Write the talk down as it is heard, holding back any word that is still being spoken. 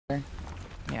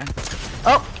Yeah.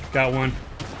 Oh! Got one.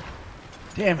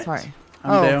 Damn it. Sorry.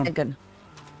 I'm down. Okay, good.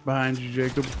 Behind you,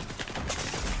 Jacob.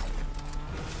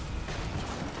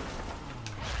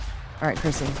 Alright,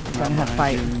 Chrissy. We're Not gonna have a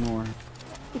fight. behind you anymore.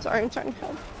 I'm sorry, I'm trying to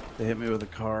help. They hit me with a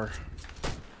car.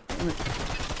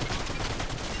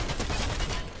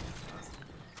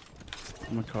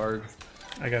 I'm a card.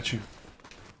 I got you.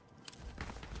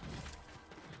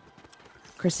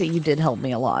 Chrissy, you did help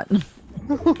me a lot.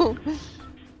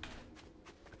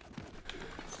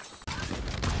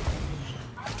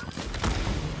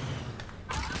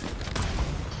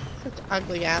 Such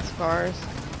ugly ass cars.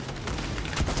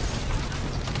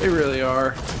 They really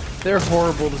are. They're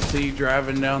horrible to see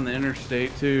driving down the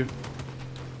interstate too.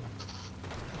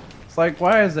 It's like,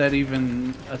 why is that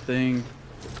even a thing?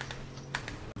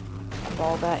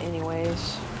 All that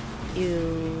anyways.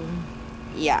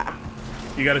 Yeah.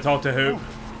 You gotta talk to who? I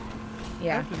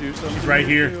Yeah. have to do something. He's right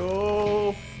here.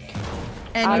 Oh.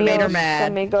 And you made her Adios,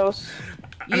 mad. amigos.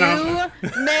 You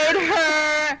made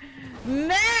her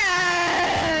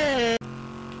mad!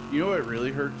 You know what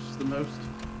really hurts the most?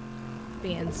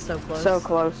 Being so close. So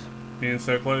close. Being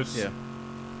so close. Yeah.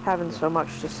 Having so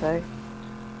much to say.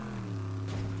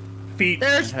 Feet.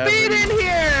 There's speed in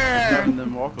here! Having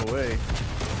them walk away.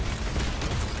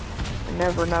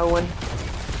 Never knowing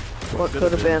what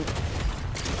could have been.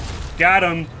 Got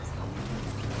him.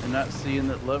 And not seeing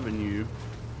that loving you.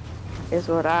 Is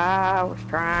what I was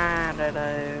trying to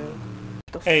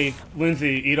do. Hey,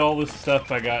 Lindsay, eat all this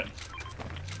stuff I got.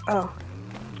 Oh.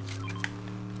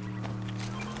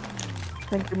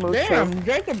 Thank you, Moose. Damn,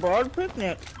 Jacob brought a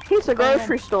picnic. He's a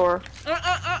grocery store.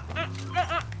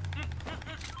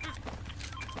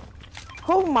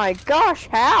 Oh my gosh,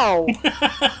 how?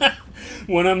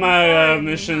 One of my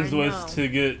missions I was know. to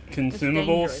get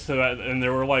consumables, dangerous. so and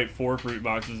there were like 4 fruit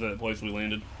boxes at the place we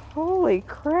landed. Holy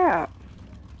crap.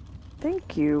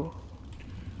 Thank you.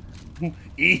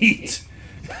 Eat!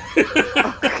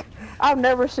 I've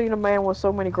never seen a man with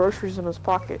so many groceries in his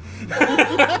pocket.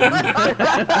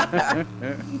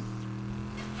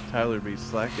 Tyler be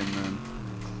slacking then.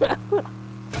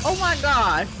 Oh my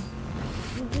gosh.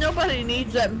 Nobody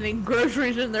needs that many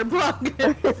groceries in their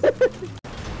pocket.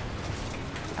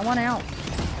 I want out.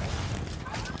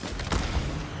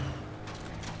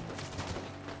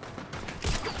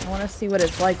 I want to see what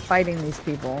it's like fighting these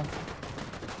people.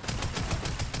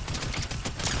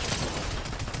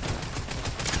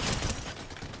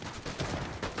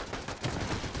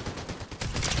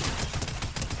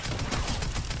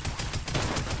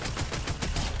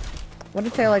 What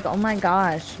if they're like, oh my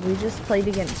gosh, we just played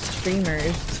against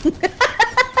streamers.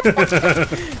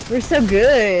 We're so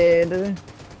good.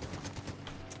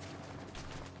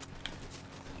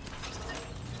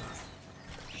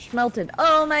 Smelted.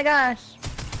 Oh my gosh.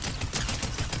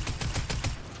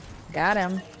 Got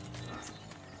him.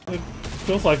 It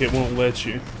feels like it won't let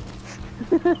you.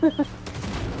 Did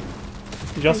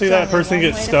y'all see that person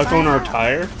get stuck on our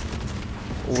tire?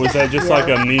 Or was that just like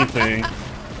a me thing?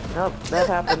 Nope, that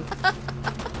happened.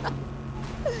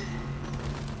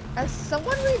 Is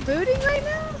someone rebooting right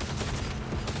now?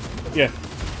 Yeah.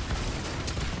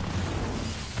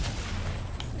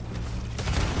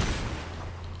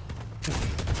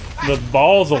 The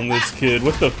balls on this kid,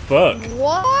 what the fuck?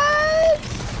 What?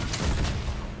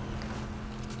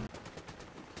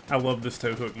 I love this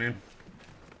Towhook, man.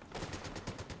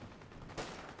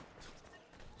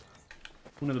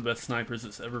 One of the best snipers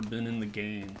that's ever been in the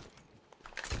game.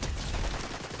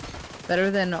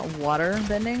 Better than water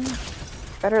bending?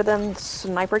 Better than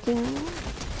Sniper King?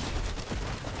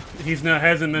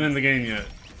 Hasn't been in the game yet.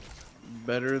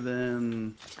 Better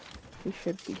than He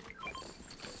should be.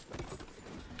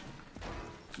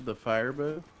 the fire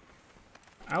bow.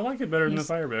 I like it better than the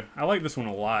Firebow. I like this one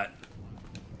a lot.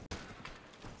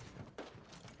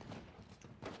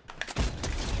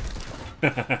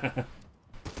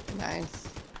 Nice.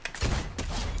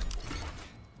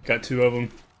 Got 2 of them.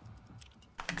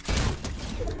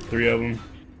 3 of them.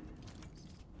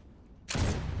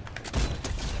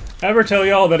 I ever tell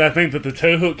y'all that I think that the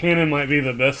Towhook cannon might be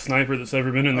the best sniper that's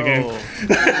ever been in the game?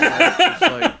 It's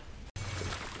like,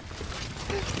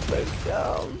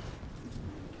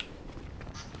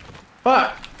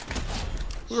 fuck!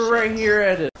 We're right here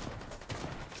at it.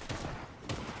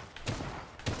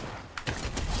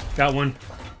 Got one.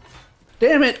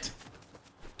 Damn it!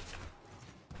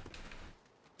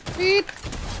 Beep.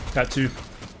 Got 2.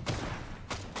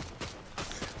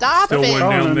 Stop Still it. one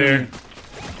down there.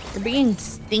 You're being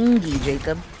stingy,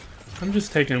 Jacob. I'm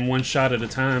just taking one shot at a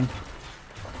time.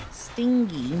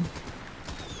 Stingy.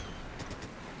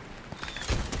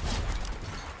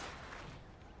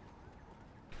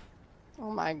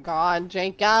 Oh my my god,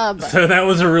 Jacob. So that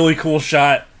was a really cool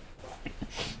shot.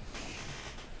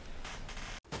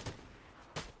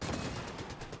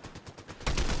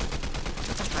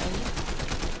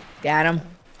 Got him.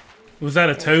 Was that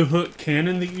a Towhook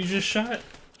cannon that you just shot?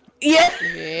 Yeah.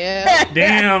 Yeah.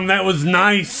 Damn, that was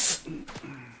nice.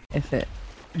 If it.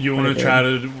 You want to try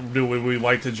to do? Would we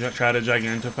like to try to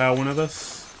gigantify one of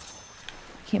us?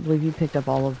 I can't believe you picked up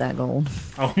all of that gold.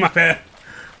 Oh my bad.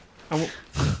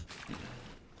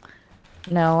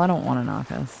 No, I don't want to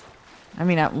knock us. I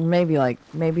mean,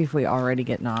 maybe if we already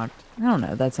get knocked. I don't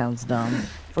know. That sounds dumb.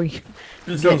 If we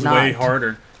This get sounds way knocked.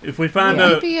 harder. If we find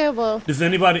You'll a, be able. is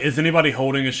anybody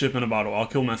holding a ship in a bottle? I'll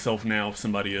kill myself now if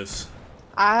somebody is.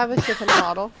 I have a ship in a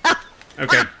bottle.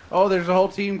 Okay. Oh, there's a whole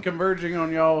team converging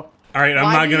on y'all. All right,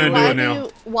 I'm not gonna do it now.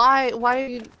 Why are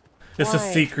you? It's a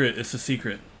why? secret. It's a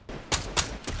secret.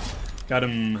 Got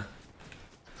him.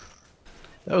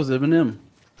 That was Eminem.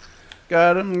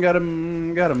 Got him, got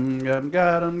him, got him, got him,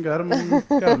 got him, got him,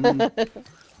 got him.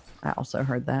 I also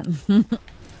heard that. All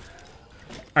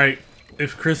right.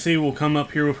 If Chrissy will come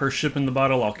up here with her ship in the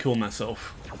bottle, I'll kill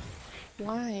myself.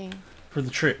 Why? For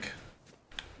the trick.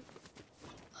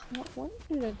 I don't want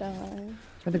you to die.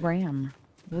 For the gram.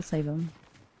 We'll save him.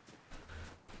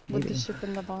 With the Maybe. ship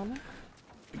in the bottom?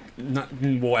 Not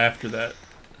well after that.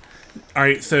 All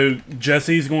right, so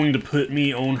Jesse's going to put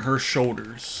me on her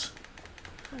shoulders,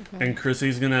 and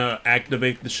Chrissy's gonna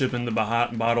activate the ship in the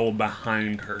bottle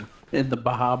behind her. In the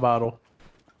Baja bottle.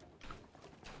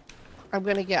 I'm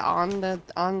gonna get on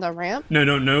the ramp. No,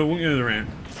 we'll go to the ramp.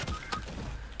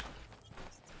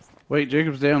 Wait,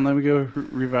 Jacob's down. Let me go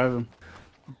revive him.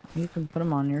 You can put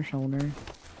him on your shoulder.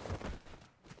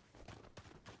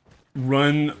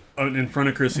 Run in front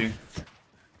of Chrissy.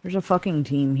 There's a fucking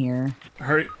team here.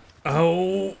 Hurry!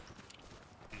 Oh,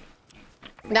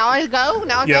 Now I go.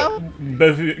 Now I yeah. go.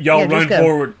 Both of y'all Yeah, just run go.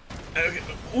 forward. Okay.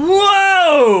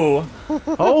 Whoa!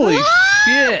 Holy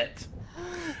shit!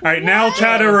 All right, now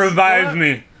try to revive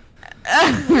me.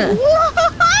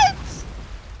 What?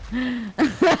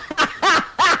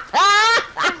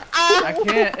 I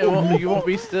can't. It won't. You won't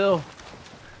be still.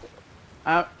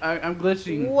 I'm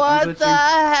glitching. What I'm the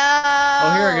glitching. hell?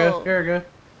 Oh, here I go. Here I go.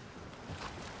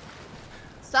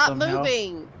 Stop Somehow.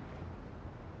 moving.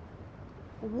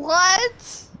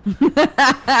 What?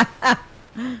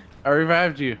 I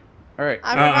revived you. All right.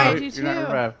 I revived you You're not too.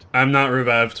 revived. I'm not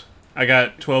revived. I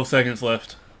got 12 seconds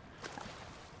left.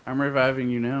 I'm reviving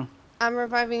you now. I'm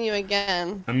reviving you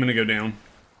again. I'm gonna go down.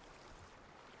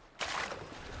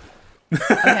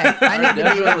 Okay, I need to be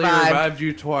Definitely revived. revived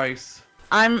you twice.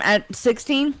 I'm at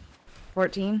 16,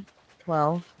 14,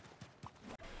 12.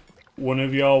 One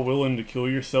of y'all willing to kill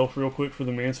yourself real quick for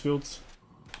the Mansfields?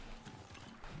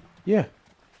 Yeah.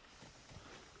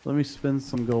 Let me spend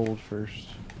some gold first.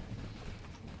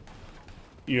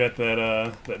 You at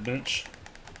that bench?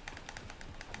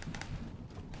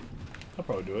 I'll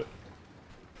probably do it.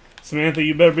 Samantha,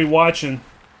 you better be watching.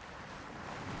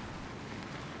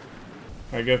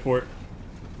 Alright, go for it.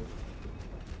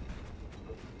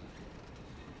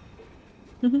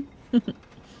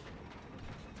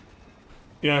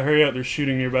 Yeah, hurry up, they're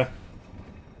shooting nearby.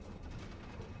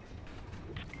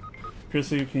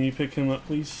 Chrissy, can you pick him up,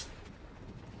 please?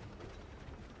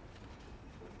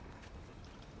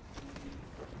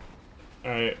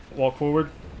 Alright, walk forward.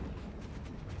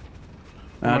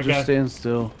 Nah, my just God. stand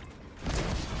still.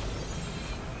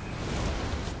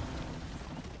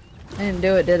 I didn't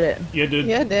do it, did it? Yeah, dude.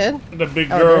 Yeah, I did. The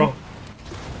big Oh, girl.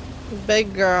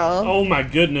 Big girl. Oh my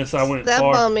goodness, I went Step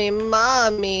far. on me,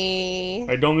 mommy.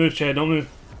 Alright, don't move, Chad, don't move.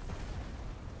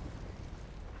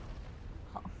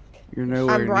 You're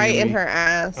nowhere I'm right near in me. her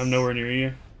ass. I'm nowhere near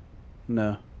you.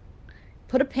 No,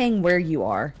 Put a ping where you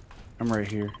are. I'm right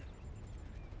here.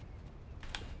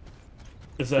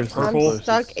 Is that Chris, I'm purple?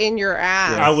 stuck in your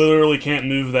ass. I literally can't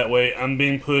move that way. I'm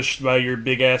being pushed by your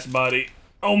big ass body.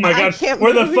 Oh my god, can't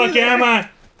where the move fuck either. am I?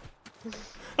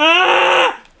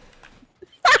 Ah!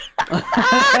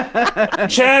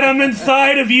 Chad, I'm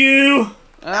inside of you!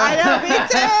 I know, me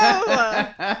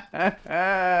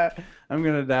too. I'm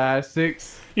gonna die.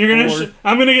 6, You're gonna 4,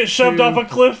 I'm gonna get shoved 2. off a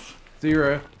cliff.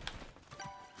 0.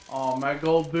 Oh, my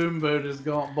gold boom boat is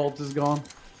gone. Bolt is gone.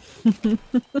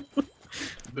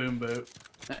 Boom boat.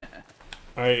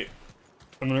 Alright,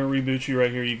 I'm gonna reboot you right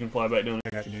here. You can fly back down. I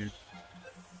got you, dude.